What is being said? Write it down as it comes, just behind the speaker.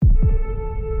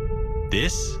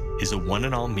This is a One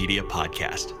and All Media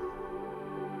podcast.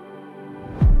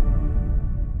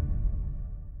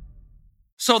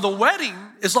 So the wedding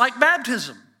is like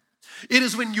baptism. It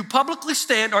is when you publicly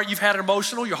stand, or you've had an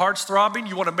emotional, your heart's throbbing,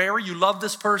 you want to marry, you love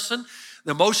this person,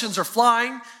 the emotions are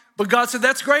flying. But God said,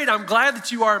 that's great. I'm glad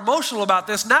that you are emotional about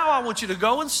this. Now I want you to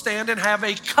go and stand and have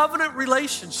a covenant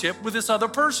relationship with this other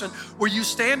person where you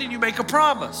stand and you make a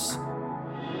promise.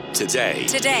 Today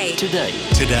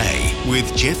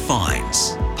with Jeff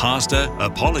Vines, pastor,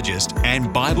 apologist,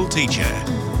 and Bible teacher.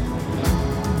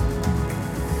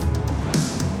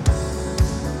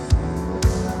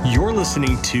 You're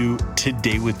listening to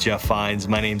Today with Jeff Vines.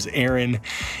 My name's Aaron.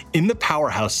 In the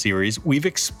Powerhouse series, we've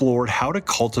explored how to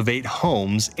cultivate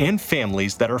homes and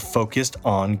families that are focused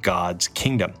on God's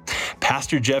kingdom.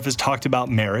 Pastor Jeff has talked about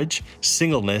marriage,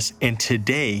 singleness, and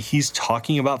today he's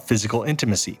talking about physical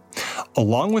intimacy.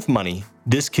 Along with money,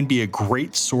 this can be a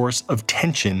great source of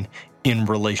tension in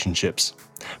relationships.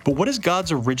 But what is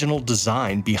God's original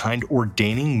design behind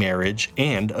ordaining marriage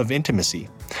and of intimacy?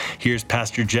 Here's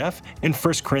Pastor Jeff in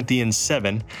 1 Corinthians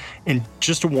 7. And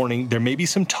just a warning, there may be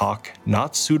some talk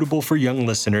not suitable for young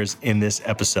listeners in this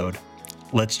episode.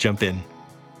 Let's jump in.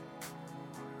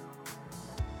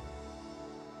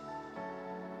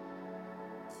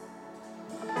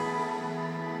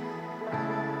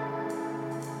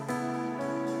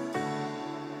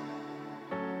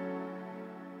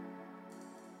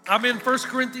 I'm in 1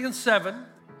 Corinthians 7.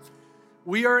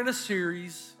 We are in a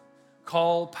series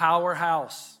called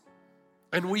Powerhouse.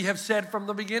 And we have said from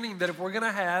the beginning that if we're going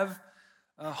to have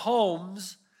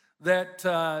homes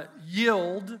that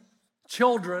yield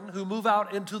children who move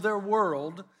out into their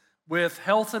world with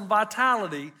health and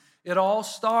vitality, it all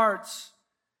starts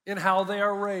in how they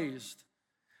are raised.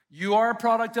 You are a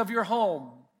product of your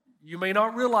home. You may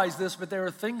not realize this, but there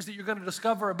are things that you're going to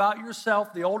discover about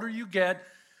yourself the older you get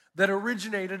that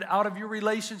originated out of your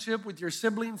relationship with your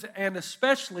siblings and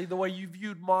especially the way you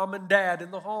viewed mom and dad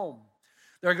in the home.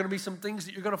 There are going to be some things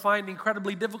that you're going to find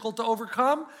incredibly difficult to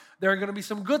overcome. There are going to be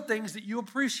some good things that you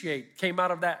appreciate came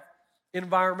out of that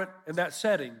environment and that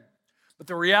setting. But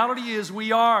the reality is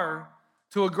we are,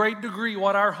 to a great degree,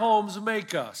 what our homes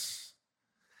make us.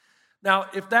 Now,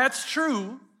 if that's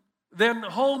true, then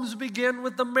homes begin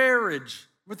with the marriage,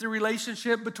 with the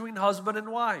relationship between husband and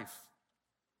wife.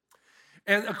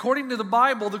 And according to the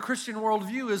Bible, the Christian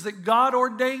worldview is that God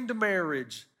ordained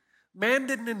marriage. Man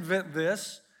didn't invent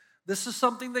this. This is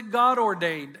something that God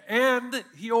ordained. And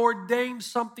He ordained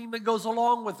something that goes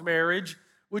along with marriage,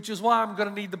 which is why I'm going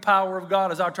to need the power of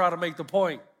God as I try to make the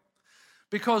point.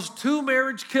 Because two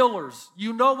marriage killers,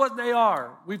 you know what they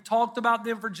are. We've talked about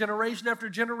them for generation after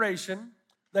generation.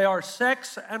 They are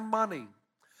sex and money.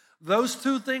 Those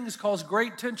two things cause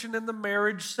great tension in the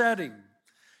marriage setting,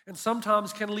 and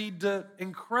sometimes can lead to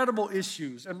incredible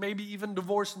issues and maybe even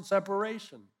divorce and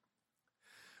separation.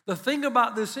 The thing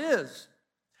about this is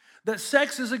that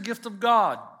sex is a gift of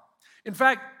God. In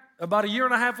fact, about a year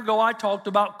and a half ago, I talked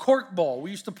about corkball. We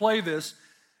used to play this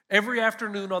every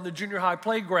afternoon on the junior high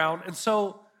playground. And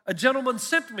so a gentleman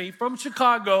sent me from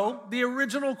Chicago the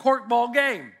original corkball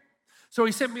game. So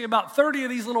he sent me about 30 of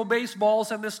these little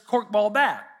baseballs and this corkball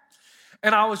bat.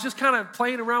 And I was just kind of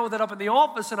playing around with it up in the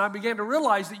office, and I began to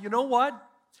realize that, you know what?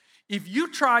 If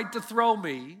you tried to throw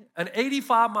me an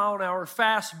 85-mile-an-hour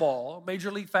fastball,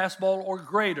 major league fastball or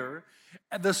greater,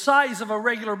 the size of a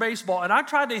regular baseball, and I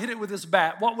tried to hit it with this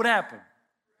bat, what would happen?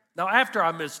 Now, after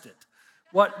I missed it,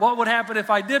 what would happen if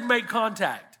I did make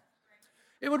contact?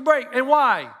 It would break. And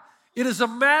why? It is a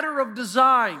matter of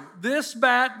design. This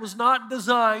bat was not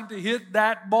designed to hit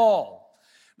that ball.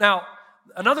 Now,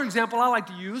 another example I like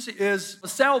to use is a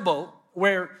sailboat,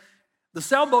 where the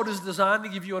sailboat is designed to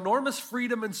give you enormous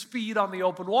freedom and speed on the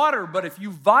open water, but if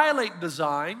you violate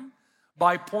design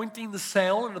by pointing the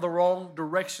sail into the wrong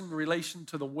direction in relation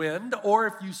to the wind, or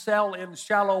if you sail in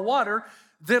shallow water,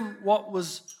 then what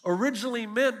was originally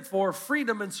meant for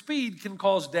freedom and speed can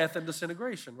cause death and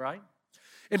disintegration, right?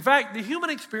 In fact, the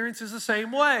human experience is the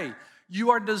same way.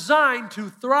 You are designed to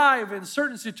thrive in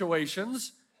certain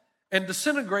situations and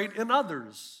disintegrate in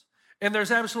others. And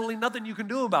there's absolutely nothing you can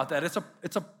do about that. It's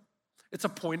a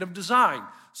point of design.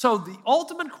 So the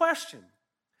ultimate question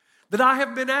that I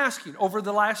have been asking over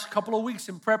the last couple of weeks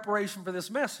in preparation for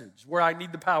this message, where I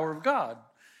need the power of God,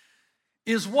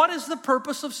 is what is the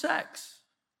purpose of sex?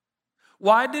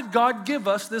 Why did God give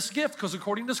us this gift? Because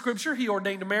according to Scripture, He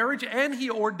ordained marriage and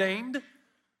He ordained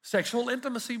sexual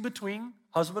intimacy between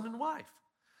husband and wife.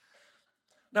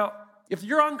 Now, if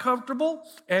you're uncomfortable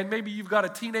and maybe you've got a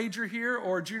teenager here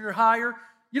or a junior higher,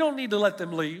 you don't need to let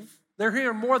them leave. They're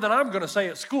hearing more than I'm going to say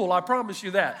at school, I promise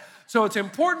you that. So it's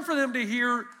important for them to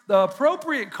hear the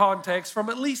appropriate context from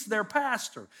at least their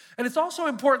pastor. And it's also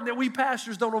important that we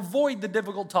pastors don't avoid the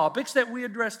difficult topics, that we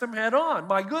address them head on.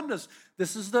 My goodness,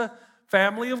 this is the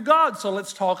family of God, so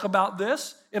let's talk about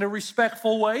this in a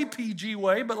respectful way, PG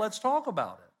way, but let's talk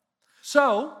about it.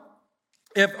 So,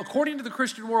 if according to the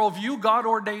Christian worldview, God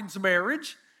ordains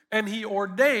marriage and he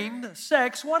ordained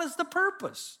sex, what is the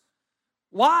purpose?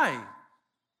 Why?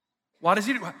 What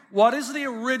is the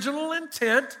original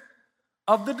intent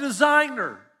of the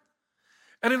designer?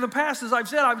 And in the past, as I've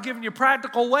said, I've given you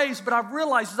practical ways, but I've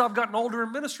realized as I've gotten older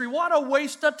in ministry, what a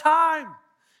waste of time.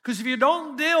 Because if you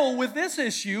don't deal with this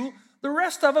issue, the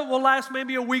rest of it will last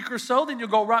maybe a week or so, then you'll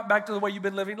go right back to the way you've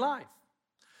been living life.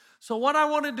 So what I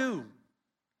want to do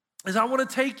is I want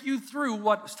to take you through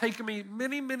what's taken me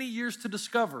many, many years to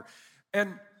discover.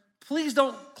 And please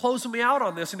don't close me out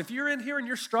on this. And if you're in here and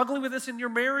you're struggling with this in your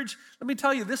marriage, let me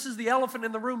tell you, this is the elephant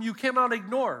in the room you cannot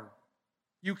ignore.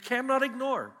 You cannot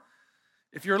ignore.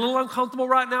 If you're a little uncomfortable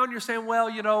right now and you're saying, well,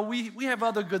 you know, we have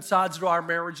other good sides to our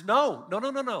marriage.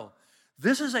 No.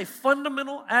 This is a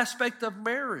fundamental aspect of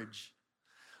marriage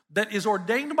that is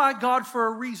ordained by God for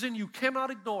a reason you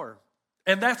cannot ignore.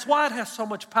 And that's why it has so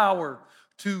much power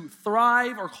to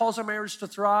thrive or cause a marriage to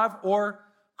thrive or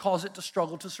cause it to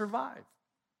struggle to survive.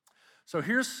 So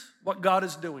here's what God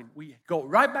is doing. We go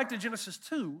right back to Genesis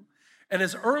 2, and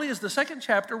as early as the second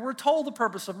chapter, we're told the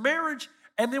purpose of marriage,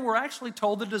 and then we're actually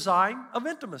told the design of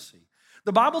intimacy.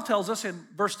 The Bible tells us in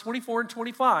verse 24 and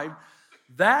 25,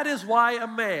 that is why a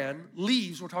man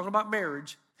leaves, we're talking about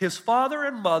marriage, his father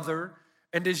and mother,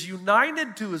 and is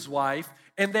united to his wife,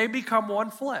 and they become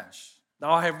one flesh.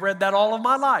 Now, I have read that all of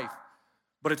my life,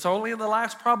 but it's only in the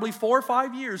last probably 4 or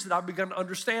 5 years that I've begun to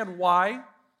understand why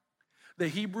the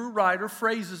Hebrew writer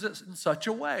phrases it in such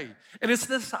a way. And it's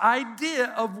this idea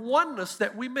of oneness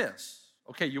that we miss.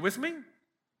 Okay, you with me?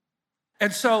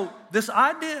 And so this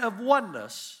idea of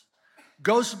oneness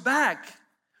goes back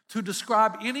to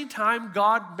describe any time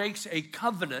God makes a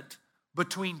covenant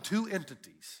between two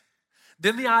entities.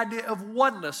 Then the idea of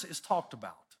oneness is talked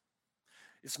about.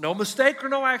 It's no mistake or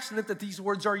no accident that these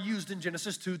words are used in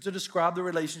Genesis 2 to describe the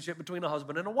relationship between a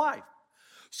husband and a wife.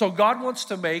 So God wants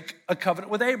to make a covenant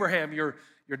with Abraham. Your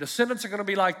descendants are going to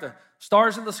be like the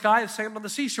stars in the sky, the sand on the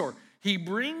seashore. He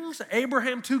brings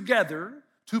Abraham together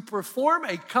to perform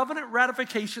a covenant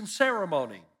ratification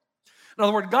ceremony. In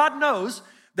other words, God knows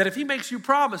that if he makes you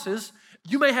promises,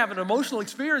 you may have an emotional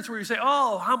experience where you say,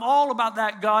 oh, I'm all about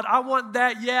that, God. I want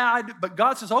that. Yeah, I do. But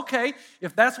God says, okay,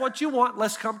 if that's what you want,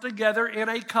 let's come together in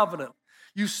a covenant.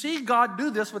 You see God do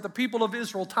this with the people of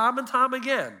Israel time and time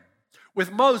again,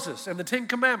 with Moses and the 10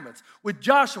 Commandments, with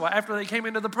Joshua after they came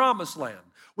into the promised land,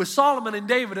 with Solomon and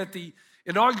David at the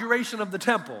inauguration of the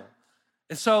temple.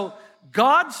 And so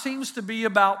God seems to be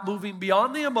about moving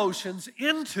beyond the emotions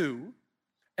into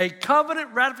a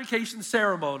covenant ratification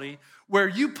ceremony where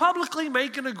you publicly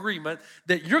make an agreement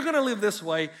that you're going to live this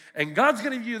way and God's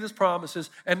going to give you these promises,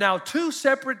 and now two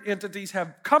separate entities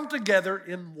have come together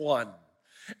in one.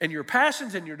 And your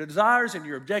passions and your desires and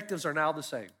your objectives are now the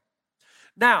same.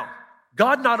 Now,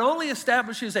 God not only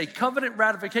establishes a covenant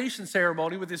ratification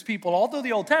ceremony with his people all through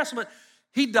the Old Testament,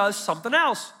 he does something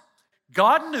else.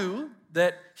 God knew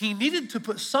that he needed to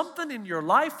put something in your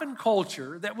life and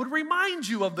culture that would remind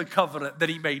you of the covenant that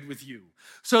he made with you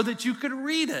so that you could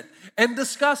read it and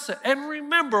discuss it and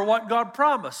remember what God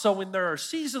promised. So when there are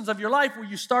seasons of your life where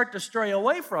you start to stray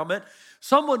away from it,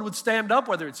 someone would stand up,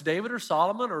 whether it's David or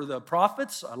Solomon or the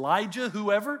prophets, Elijah,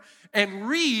 whoever, and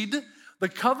read the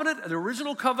covenant, the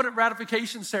original covenant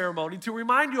ratification ceremony to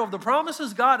remind you of the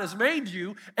promises God has made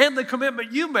you and the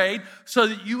commitment you made so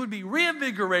that you would be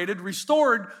reinvigorated,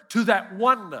 restored to that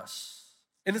oneness.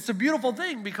 And it's a beautiful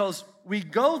thing because we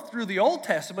go through the Old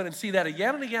Testament and see that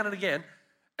again and again and again.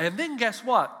 And then guess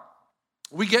what?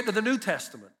 We get to the New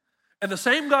Testament. And the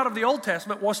same God of the Old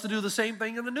Testament wants to do the same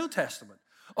thing in the New Testament.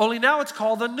 Only now it's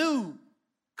called the New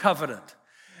Covenant.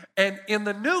 And in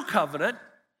the New Covenant,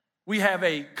 we have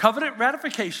a covenant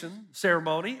ratification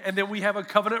ceremony, and then we have a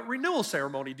covenant renewal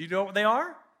ceremony. Do you know what they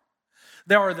are?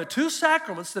 They are the two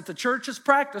sacraments that the church has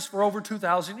practiced for over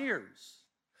 2,000 years.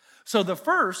 So the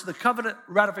first, the covenant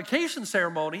ratification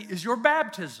ceremony, is your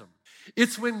baptism.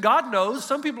 It's when God knows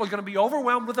some people are going to be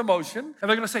overwhelmed with emotion, and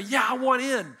they're going to say, yeah, I want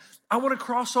in. I want to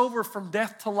cross over from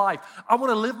death to life. I want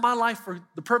to live my life for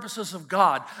the purposes of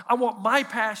God. I want my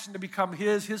passion to become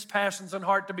his passions and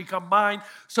heart to become mine,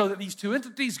 so that these two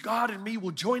entities, God and me,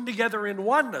 will join together in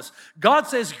oneness. God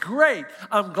says, great,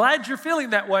 I'm glad you're feeling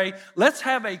that way. Let's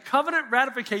have a covenant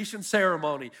ratification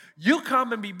ceremony. You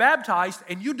come and be baptized,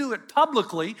 and you do it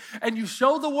publicly, and you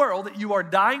show the world that you are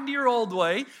dying to your old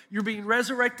way, you're being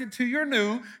resurrected to your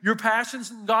new, your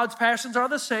passions and God's passions are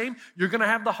the same, you're going to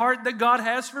have the heart that God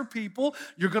has for people.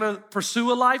 You're going to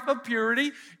pursue a life of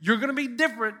purity. You're going to be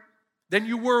different than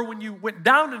you were when you went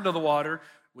down into the water.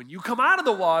 When you come out of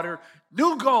the water,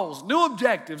 new goals, new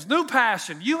objectives, new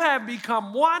passion. You have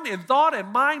become one in thought and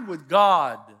mind with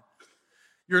God.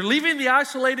 You're leaving the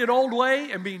isolated old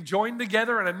way and being joined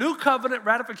together in a new covenant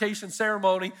ratification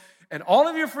ceremony, and all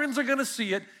of your friends are going to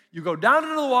see it. You go down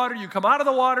into the water, you come out of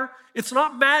the water. It's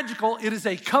not magical. It is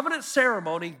a covenant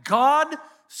ceremony. God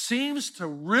seems to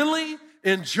really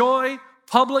enjoy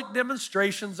public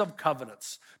demonstrations of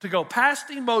covenants, to go past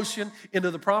emotion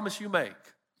into the promise you make.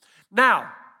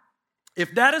 Now,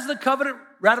 if that is the covenant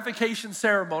ratification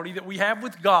ceremony that we have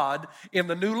with God in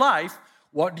the new life,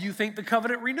 what do you think the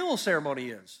covenant renewal ceremony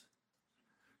is?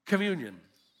 Communion.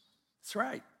 That's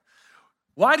right.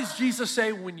 Why does Jesus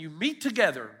say, when you meet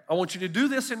together, I want you to do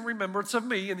this in remembrance of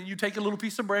me, and then you take a little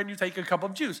piece of bread and you take a cup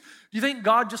of juice? Do you think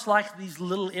God just likes these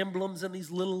little emblems and these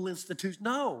little institutions?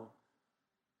 No.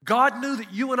 God knew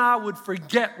that you and I would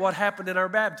forget what happened in our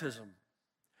baptism.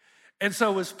 And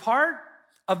so as part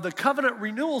of the covenant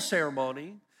renewal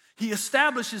ceremony, he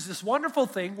establishes this wonderful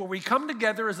thing where we come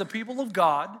together as the people of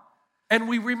God and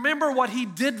we remember what he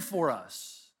did for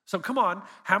us. So come on,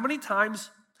 how many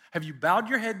times have you bowed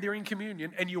your head during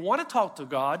communion and you want to talk to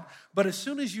God, but as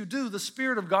soon as you do, the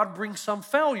Spirit of God brings some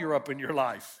failure up in your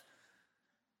life?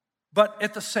 But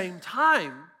at the same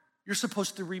time, you're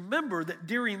supposed to remember that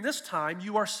during this time,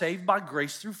 you are saved by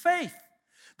grace through faith.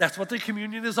 That's what the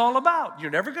communion is all about.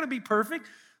 You're never going to be perfect.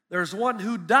 There's one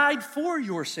who died for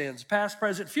your sins, past,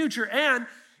 present, future. And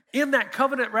in that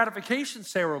covenant ratification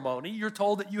ceremony, you're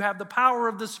told that you have the power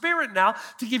of the Spirit now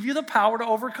to give you the power to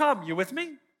overcome. You with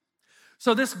me?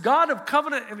 So this God of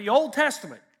covenant in the Old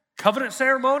Testament, covenant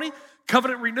ceremony,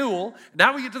 covenant renewal.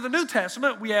 Now we get to the New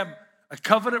Testament. We have a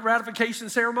covenant ratification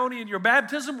ceremony in your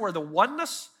baptism where the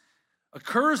oneness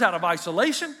occurs out of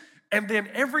isolation, and then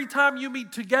every time you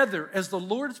meet together as the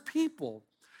Lord's people,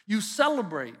 you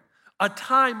celebrate a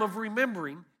time of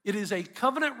remembering. It is a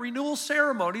covenant renewal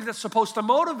ceremony that's supposed to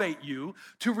motivate you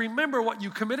to remember what you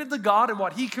committed to God and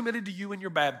what he committed to you in your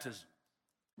baptism.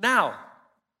 Now,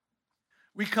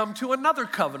 we come to another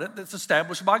covenant that's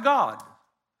established by God,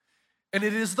 and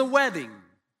it is the wedding.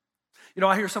 You know,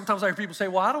 I hear people say,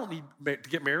 well, I don't need to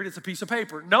get married. It's a piece of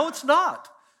paper. No, it's not.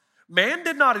 Man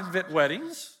did not invent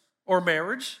weddings or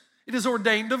marriage. It is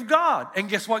ordained of God. And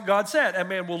guess what God said? A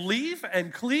man will leave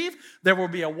and cleave. There will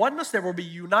be a oneness. There will be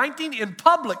uniting. In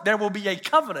public, there will be a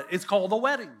covenant. It's called the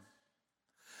wedding.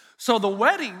 So the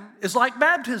wedding is like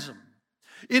baptism.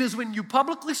 It is when you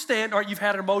publicly stand, or you've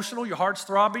had an emotional, your heart's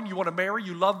throbbing, you want to marry,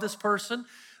 you love this person,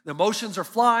 the emotions are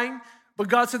flying. But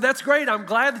God said, that's great. I'm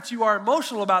glad that you are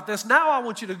emotional about this. Now I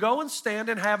want you to go and stand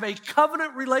and have a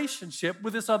covenant relationship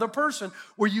with this other person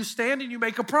where you stand and you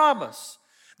make a promise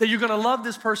that you're going to love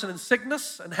this person in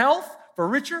sickness and health, for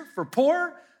richer, for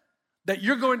poor, that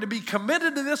you're going to be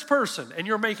committed to this person, and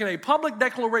you're making a public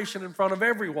declaration in front of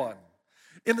everyone.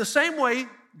 In the same way,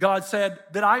 God said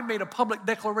that I made a public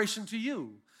declaration to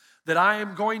you, that I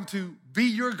am going to be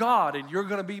your God and you're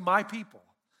going to be my people.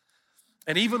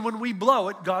 And even when we blow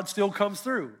it, God still comes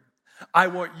through. I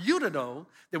want you to know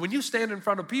that when you stand in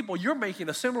front of people, you're making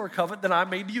a similar covenant that I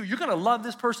made to you. You're going to love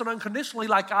this person unconditionally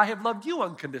like I have loved you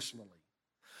unconditionally.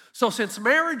 So since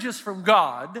marriage is from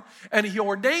God, and he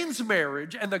ordains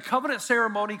marriage and the covenant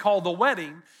ceremony called the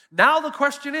wedding, now the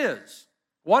question is,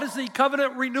 what is the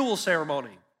covenant renewal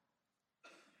ceremony?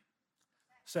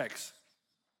 Sex.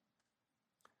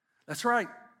 That's right.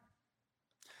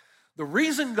 The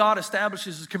reason God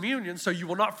establishes his communion, so you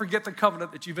will not forget the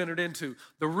covenant that you've entered into.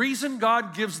 The reason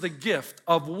God gives the gift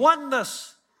of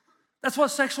oneness, that's what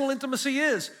sexual intimacy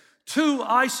is. Two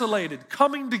isolated,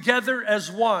 coming together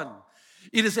as one.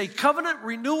 It is a covenant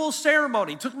renewal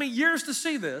ceremony. It took me years to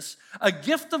see this. A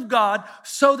gift of God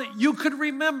so that you could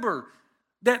remember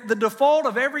that the default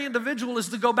of every individual is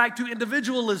to go back to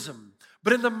individualism.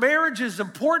 But in the marriage, it's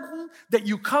important that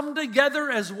you come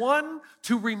together as one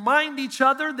to remind each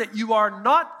other that you are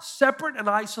not separate and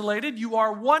isolated. You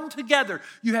are one together.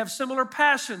 You have similar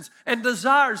passions and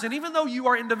desires. And even though you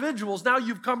are individuals, now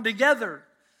you've come together.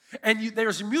 And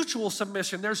there's mutual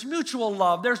submission. There's mutual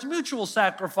love. There's mutual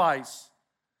sacrifice.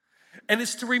 And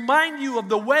it's to remind you of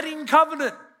the wedding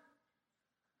covenant.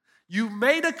 You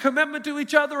made a commitment to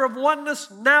each other of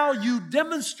oneness. Now you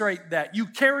demonstrate that. You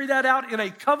carry that out in a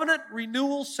covenant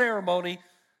renewal ceremony,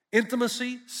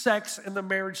 intimacy, sex, in the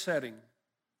marriage setting.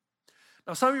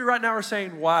 Now, some of you right now are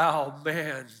saying, wow,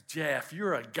 man, Jeff,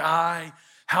 you're a guy.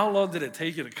 How long did it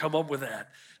take you to come up with that?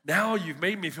 Now you've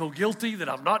made me feel guilty that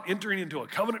I'm not entering into a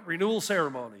covenant renewal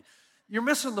ceremony. You're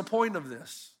missing the point of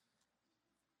this.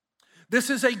 This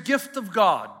is a gift of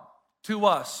God to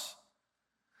us.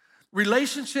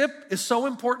 Relationship is so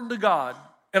important to God,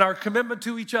 and our commitment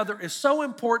to each other is so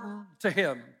important to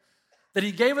Him that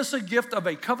He gave us a gift of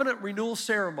a covenant renewal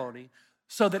ceremony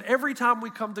so that every time we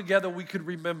come together, we could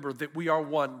remember that we are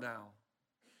one now.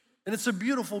 And it's a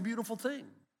beautiful, beautiful thing.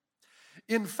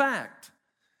 In fact,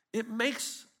 it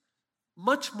makes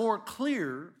much more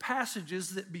clear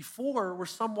passages that before were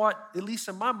somewhat, at least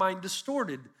in my mind,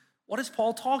 distorted. What is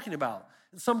Paul talking about?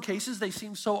 In some cases, they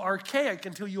seem so archaic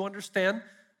until you understand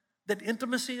that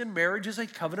intimacy in marriage is a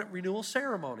covenant renewal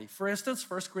ceremony. For instance,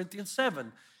 1 Corinthians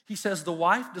 7, he says, the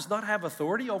wife does not have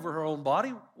authority over her own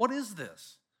body. What is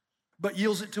this? But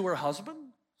yields it to her husband.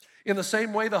 In the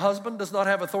same way, the husband does not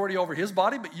have authority over his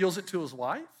body, but yields it to his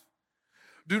wife.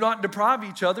 Do not deprive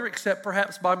each other, except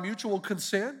perhaps by mutual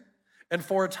consent and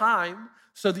for a time,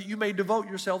 so that you may devote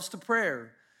yourselves to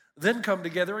prayer. Then come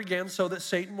together again so that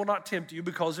Satan will not tempt you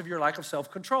because of your lack of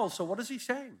self-control. So what is he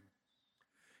saying?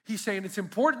 He's saying it's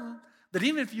important that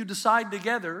even if you decide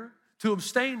together to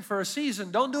abstain for a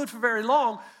season, don't do it for very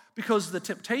long, because the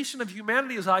temptation of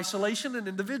humanity is isolation and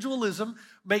individualism.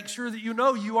 Make sure that you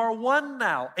know you are one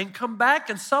now, and come back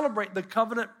and celebrate the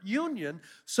covenant union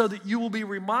so that you will be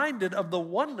reminded of the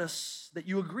oneness that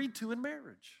you agreed to in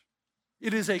marriage.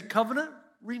 It is a covenant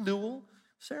renewal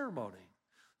ceremony.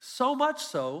 So much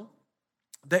so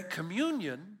that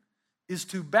communion is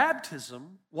to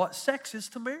baptism what sex is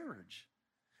to marriage.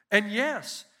 And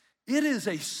yes, it is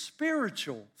a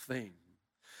spiritual thing.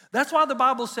 That's why the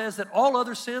Bible says that all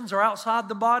other sins are outside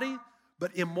the body,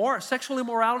 but sexual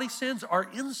immorality sins are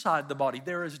inside the body.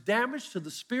 There is damage to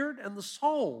the spirit and the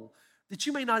soul that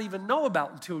you may not even know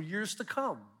about until years to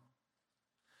come.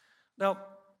 Now,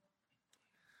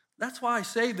 that's why I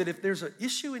say that if there's an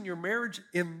issue in your marriage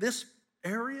in this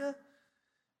area,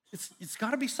 it's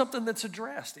got to be something that's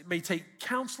addressed. It may take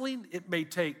counseling, it may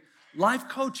take life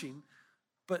coaching,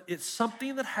 but it's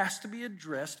something that has to be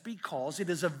addressed because it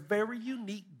is a very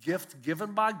unique gift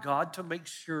given by God to make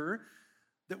sure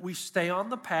that we stay on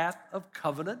the path of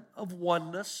covenant, of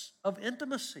oneness, of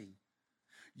intimacy.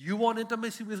 You want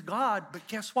intimacy with God, but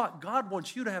guess what? God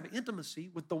wants you to have intimacy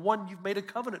with the one you've made a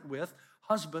covenant with,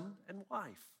 husband and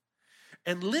wife.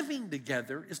 And living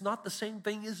together is not the same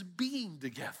thing as being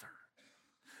together.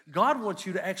 God wants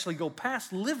you to actually go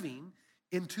past living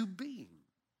into being.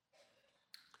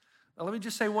 Now, let me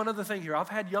just say one other thing here. I've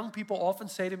had young people often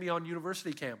say to me on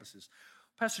university campuses,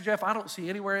 Pastor Jeff, I don't see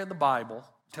anywhere in the Bible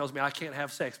that tells me I can't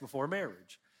have sex before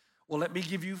marriage. Well, let me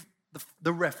give you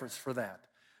the reference for that.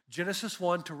 Genesis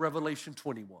 1 to Revelation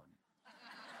 21.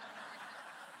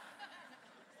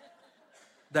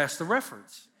 That's the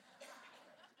reference.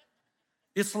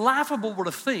 It's laughable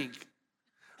to think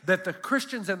that the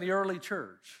Christians in the early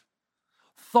church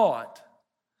thought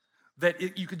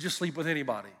that you could just sleep with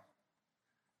anybody.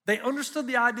 They understood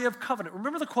the idea of covenant.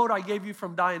 Remember the quote I gave you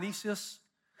from Dionysius?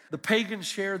 The pagans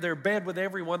share their bed with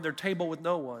everyone, their table with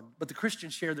no one. But the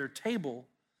Christians share their table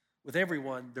with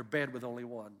everyone, their bed with only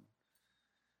one.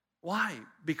 Why?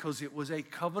 Because it was a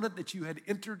covenant that you had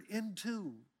entered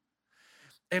into.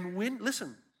 And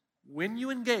when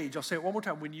you engage, I'll say it one more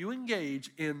time, when you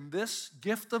engage in this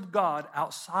gift of God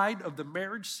outside of the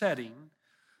marriage setting,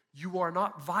 you are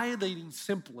not violating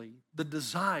simply the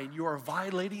design, you are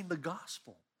violating the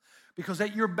gospel. Because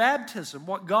at your baptism,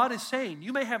 what God is saying,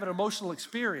 you may have an emotional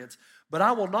experience, but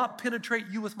I will not penetrate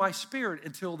you with my spirit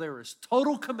until there is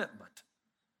total commitment.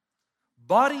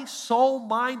 Body, soul,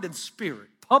 mind, and spirit.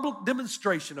 Public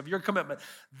demonstration of your commitment.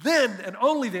 Then and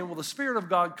only then will the Spirit of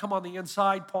God come on the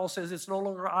inside. Paul says it's no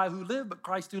longer I who live, but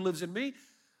Christ who lives in me.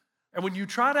 And when you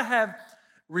try to have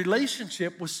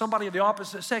relationship with somebody of the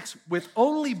opposite sex with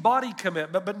only body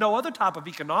commitment, but no other type of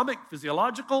economic,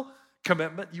 physiological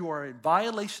commitment, you are in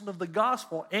violation of the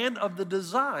gospel and of the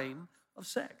design of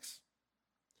sex.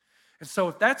 And so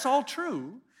if that's all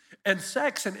true, and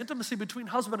sex and intimacy between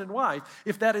husband and wife,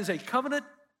 if that is a covenant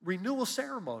renewal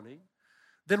ceremony,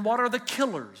 then what are the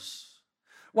killers?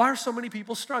 Why are so many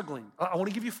people struggling? I want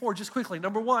to give you 4 just quickly.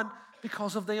 Number 1,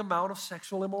 because of the amount of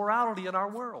sexual immorality in our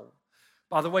world.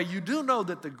 By the way, you do know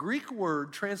that the Greek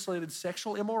word translated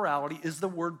sexual immorality is the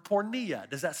word porneia.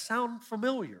 Does that sound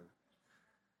familiar?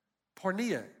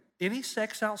 Porneia. any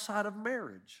sex outside of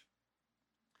marriage.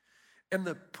 And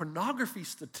the pornography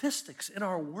statistics in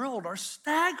our world are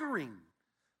staggering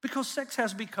because sex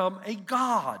has become a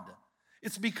god.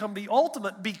 It's become the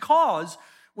ultimate, because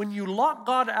when you lock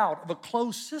God out of a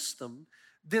closed system,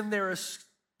 then there is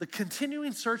the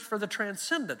continuing search for the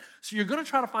transcendent. So you're going to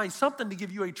try to find something to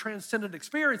give you a transcendent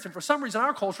experience, and for some reason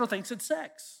our culture thinks it's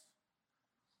sex.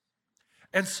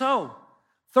 And so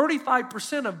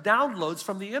 35% of downloads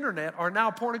from the internet are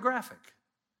now pornographic.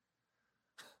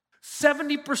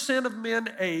 70% of men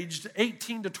aged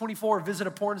 18 to 24 visit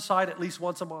a porn site at least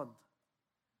once a month.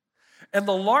 And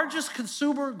the largest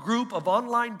consumer group of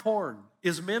online porn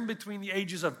is men between the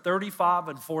ages of 35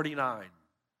 and 49,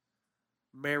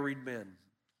 married men.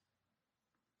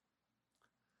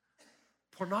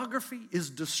 Pornography is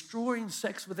destroying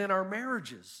sex within our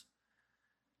marriages.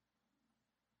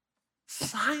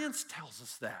 Science tells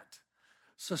us that.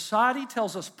 Society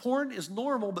tells us porn is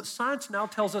normal, but science now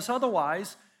tells us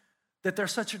otherwise, that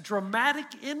there's such a dramatic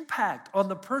impact on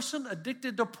the person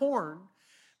addicted to porn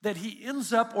that he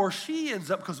ends up, or she ends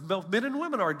up, because both men and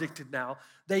women are addicted now,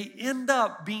 they end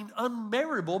up being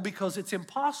unmarriable because it's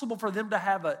impossible for them to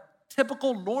have a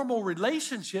typical normal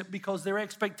relationship because their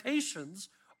expectations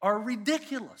are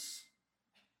ridiculous.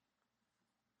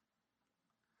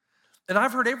 And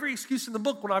I've heard every excuse in the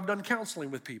book when I've done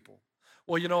counseling with people.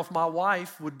 Well, if my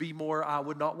wife would be more, I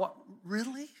would not. What?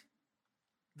 Really?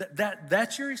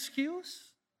 That's your excuse?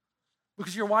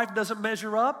 Because your wife doesn't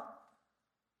measure up?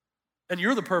 And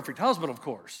you're the perfect husband, of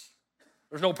course.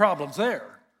 There's no problems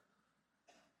there.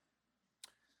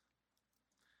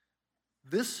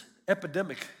 This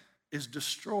epidemic is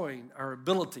destroying our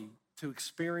ability to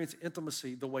experience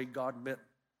intimacy the way God meant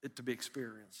it to be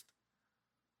experienced.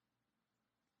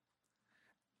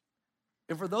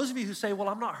 And for those of you who say, well,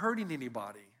 I'm not hurting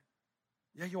anybody.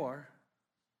 Yeah, you are.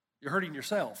 You're hurting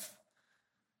yourself.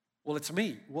 Well, it's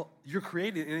me. Well, you're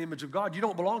created in the image of God. You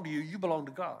don't belong to you. You belong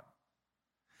to God.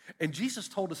 And Jesus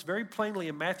told us very plainly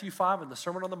in Matthew 5 in the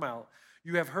Sermon on the Mount,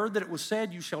 you have heard that it was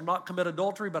said, you shall not commit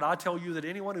adultery, but I tell you that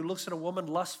anyone who looks at a woman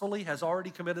lustfully has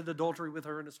already committed adultery with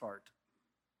her in his heart.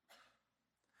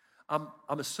 I'm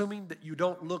assuming that you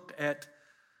don't look at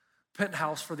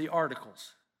Penthouse for the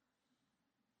articles.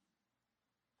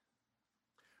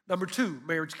 Number 2,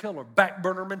 marriage killer, back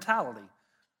burner mentality.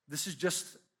 This is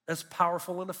just as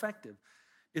powerful and effective.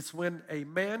 It's when a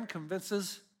man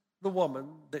convinces the woman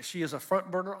that she is a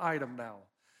front burner item now,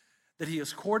 that he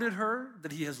has courted her,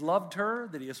 that he has loved her,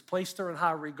 that he has placed her in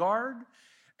high regard,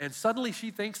 and suddenly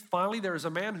she thinks, finally, there is a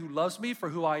man who loves me for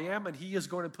who I am, and he is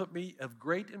going to put me of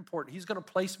great importance. He's going to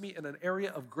place me in an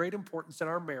area of great importance in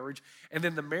our marriage, and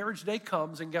then the marriage day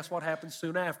comes, and guess what happens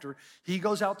soon after? He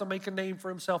goes out to make a name for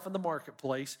himself in the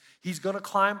marketplace. He's going to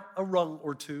climb a rung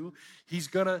or two. He's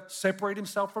going to separate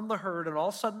himself from the herd, and all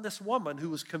of a sudden, this woman who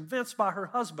was convinced by her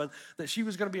husband that she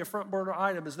was going to be a front burner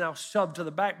item is now shoved to the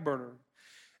back burner.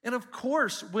 And of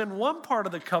course, when one part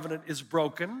of the covenant is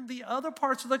broken, the other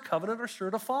parts of the covenant are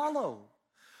sure to follow.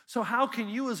 So how can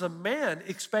you as a man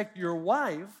expect your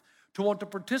wife to want to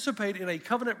participate in a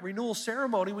covenant renewal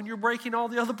ceremony when you're breaking all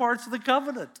the other parts of the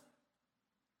covenant?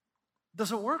 It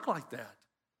doesn't work like that.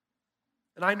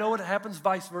 And I know it happens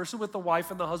vice versa with the wife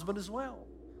and the husband as well.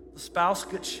 The spouse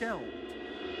gets shelved.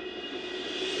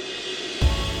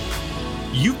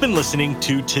 You've been listening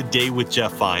to Today with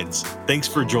Jeff Vines. Thanks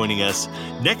for joining us.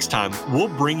 Next time, we'll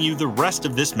bring you the rest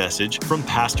of this message from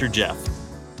Pastor Jeff.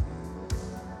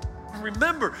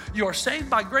 Remember, you are saved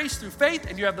by grace through faith,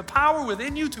 and you have the power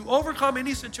within you to overcome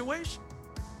any situation.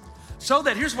 So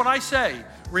that, here's what I say,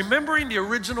 remembering the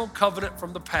original covenant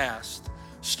from the past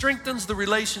strengthens the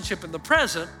relationship in the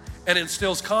present and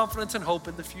instills confidence and hope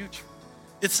in the future.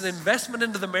 It's an investment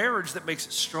into the marriage that makes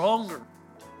it stronger.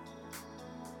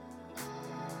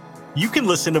 You can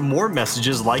listen to more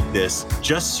messages like this.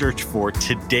 Just search for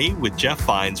Today with Jeff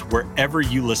Vines wherever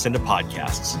you listen to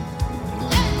podcasts.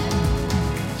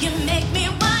 You make me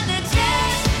wanna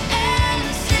dance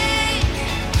and sing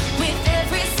with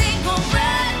every single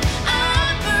breath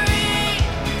I breathe.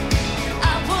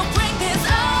 I will bring this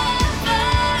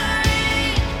offering.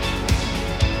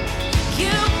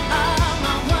 You are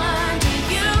my wonder,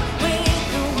 you with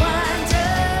the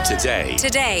wonder.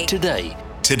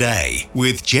 Today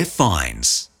with Jeff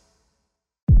Vines.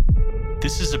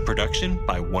 This is a production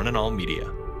by One and All Media.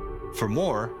 For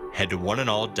more, head to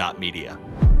oneandall.media.